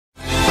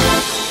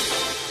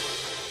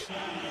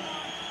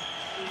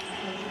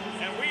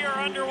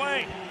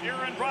underway here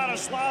in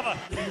Bratislava.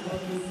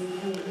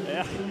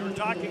 Yeah, you were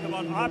talking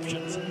about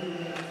options.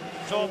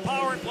 So a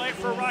power play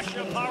for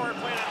Russia, power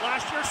play that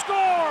last year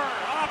score!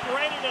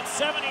 Operated at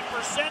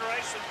 70%.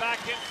 Ice and back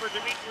in for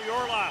Dmitry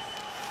Orlov.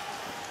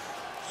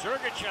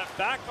 Sergachev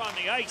back on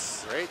the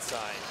ice. Great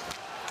sign.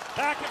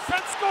 Back and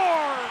front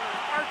score!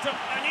 Artem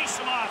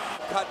Anisimov.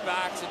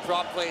 Cutbacks and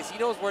drop plays. He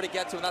knows where to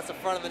get to, and that's the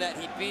front of the net.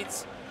 He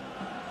beats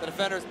the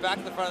defenders back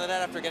to the front of the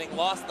net after getting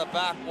lost in the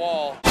back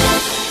wall.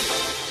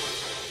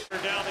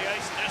 Down the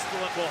ice, and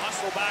Eskelin will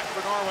hustle back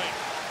for Norway.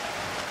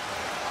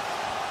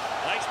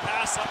 Nice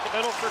pass up the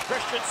middle for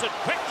Christensen.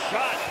 Quick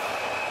shot.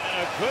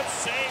 And a good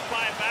save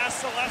by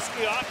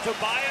Vasilevsky off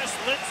Tobias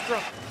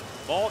Lindstrom.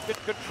 Malkin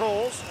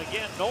controls.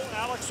 Again, no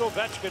Alex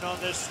Ovechkin on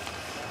this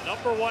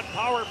 #1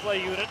 power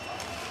play unit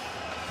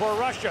for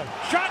Russia.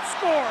 Shot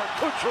score!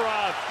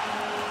 Kucherov.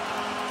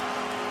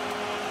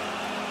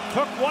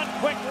 Took one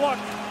quick look.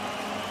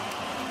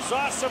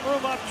 Saw some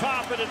room up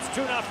top, and it's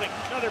 2-0.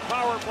 Another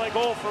power play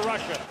goal for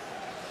Russia.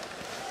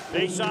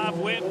 Face-off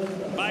win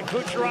by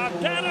Kucherov.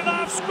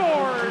 Dadonov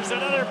scores!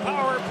 Another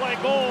power play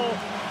goal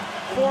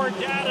for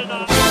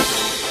Dadonov.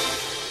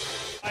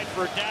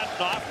 For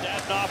Dadonov.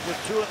 Dadonov with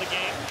 2 in the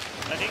game.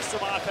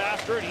 Anisimov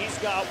after it. He's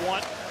got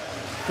 1.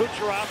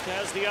 Kucherov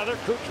has the other.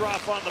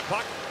 Kucherov on the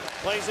puck.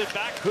 Plays it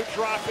back.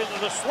 Kucherov into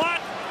the slot.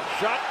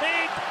 Shot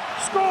made.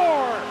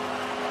 Score!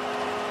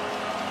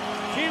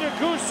 Nikita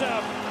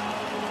Gusev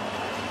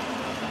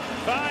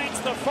finds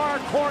the far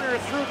corner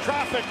through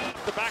traffic.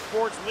 The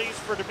backboards leaves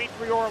for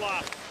Dmitry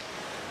Orlov.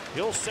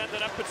 He'll send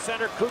it up at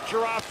center.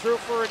 Kucherov through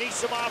for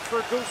Anisimov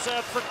for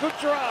Gusev for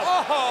Kucherov.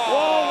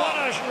 Whoa, what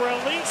a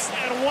release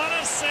and what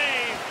a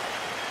save.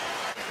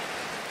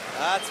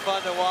 That's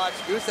fun to watch.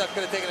 Gusev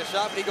could have taken a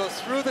shot, but he goes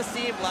through the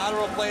seam.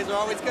 Lateral plays are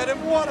always good,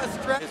 and what a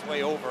stretch. His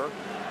way over.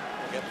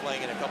 We'll get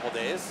playing in a couple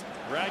days.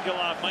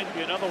 Radulov might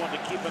be another one to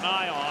keep an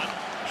eye on.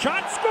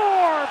 Shot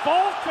score!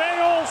 Volkay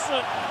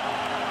Olsen.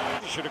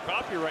 You should have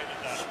copyrighted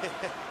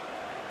that.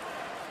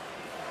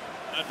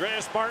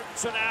 Andreas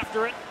Martinson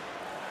after it.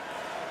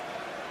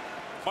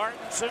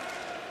 Martinson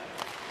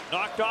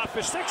knocked off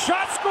his stick.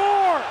 Shot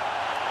score!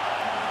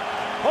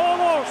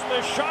 Almost.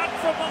 The shot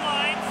from the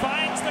line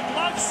finds the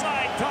glove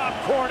side top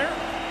corner.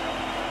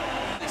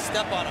 They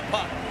step on a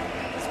puck.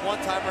 This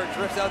one-timer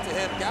drifts out to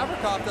him.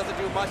 Gavrikov doesn't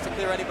do much to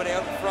clear anybody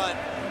out in front.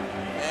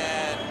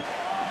 And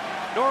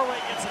Norway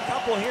gets a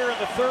couple here in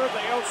the third.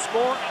 They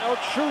outscore and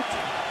outshoot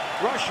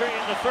Russia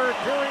in the third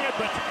period,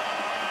 but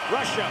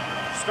Russia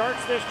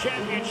starts this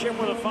championship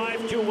with a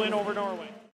 5-2 win over Norway.